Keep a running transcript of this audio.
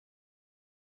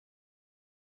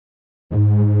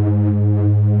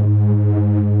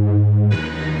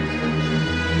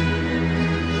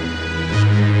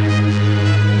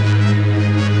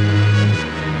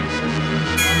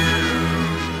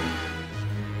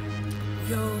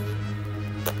Yo,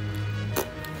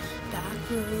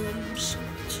 backrooms.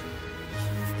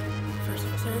 First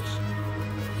things first,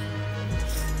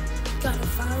 gotta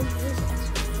find this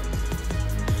exit.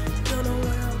 Don't know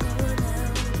where I'm going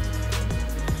now.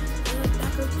 The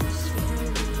backrooms is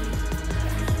scary.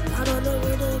 I don't know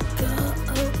where to go.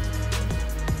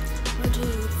 Where to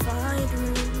find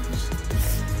rooms?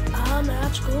 I'm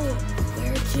at school.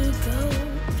 Where to go?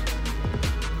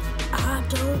 I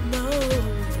don't know.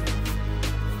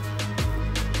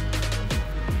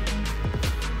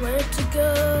 Where to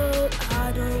go?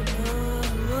 I don't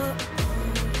know.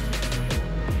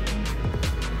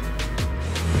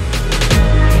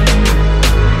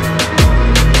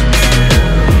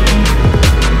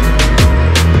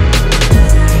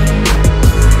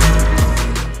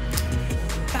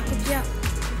 Backwards, yeah.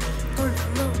 Going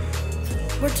down low.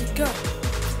 Where to go?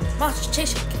 Monsters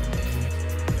chasing.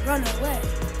 Run away.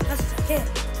 That's as I can.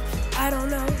 I don't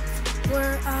know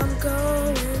where I'm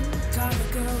going. Gotta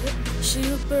go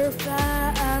super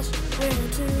fast.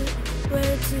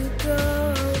 Where to go?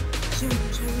 Zoom,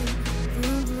 zoom,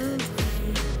 vroom, vroom,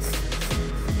 vroom.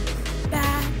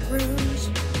 Backrooms,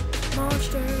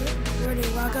 monster, where do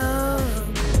I go?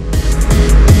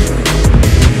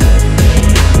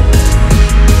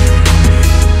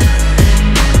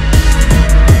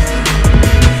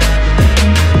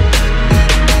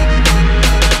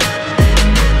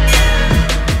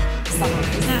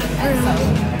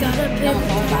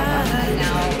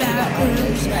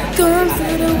 Going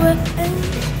through the woods,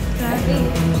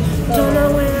 backrooms. Don't know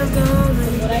where I'm going.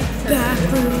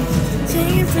 Backrooms,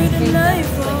 singing through the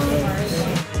nightfalls.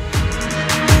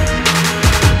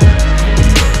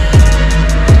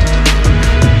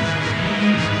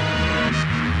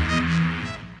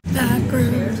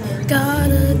 Backrooms,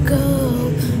 gotta go.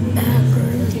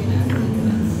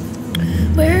 Backrooms,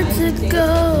 where to go?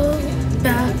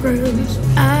 Backrooms,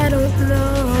 I don't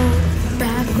know.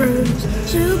 Backrooms,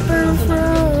 super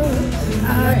fun. I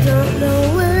don't know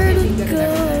where to go.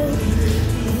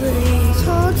 These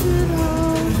haunted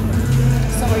halls.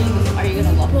 So are you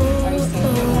gonna look? Are you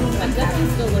still looking? I'm definitely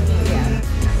still looking.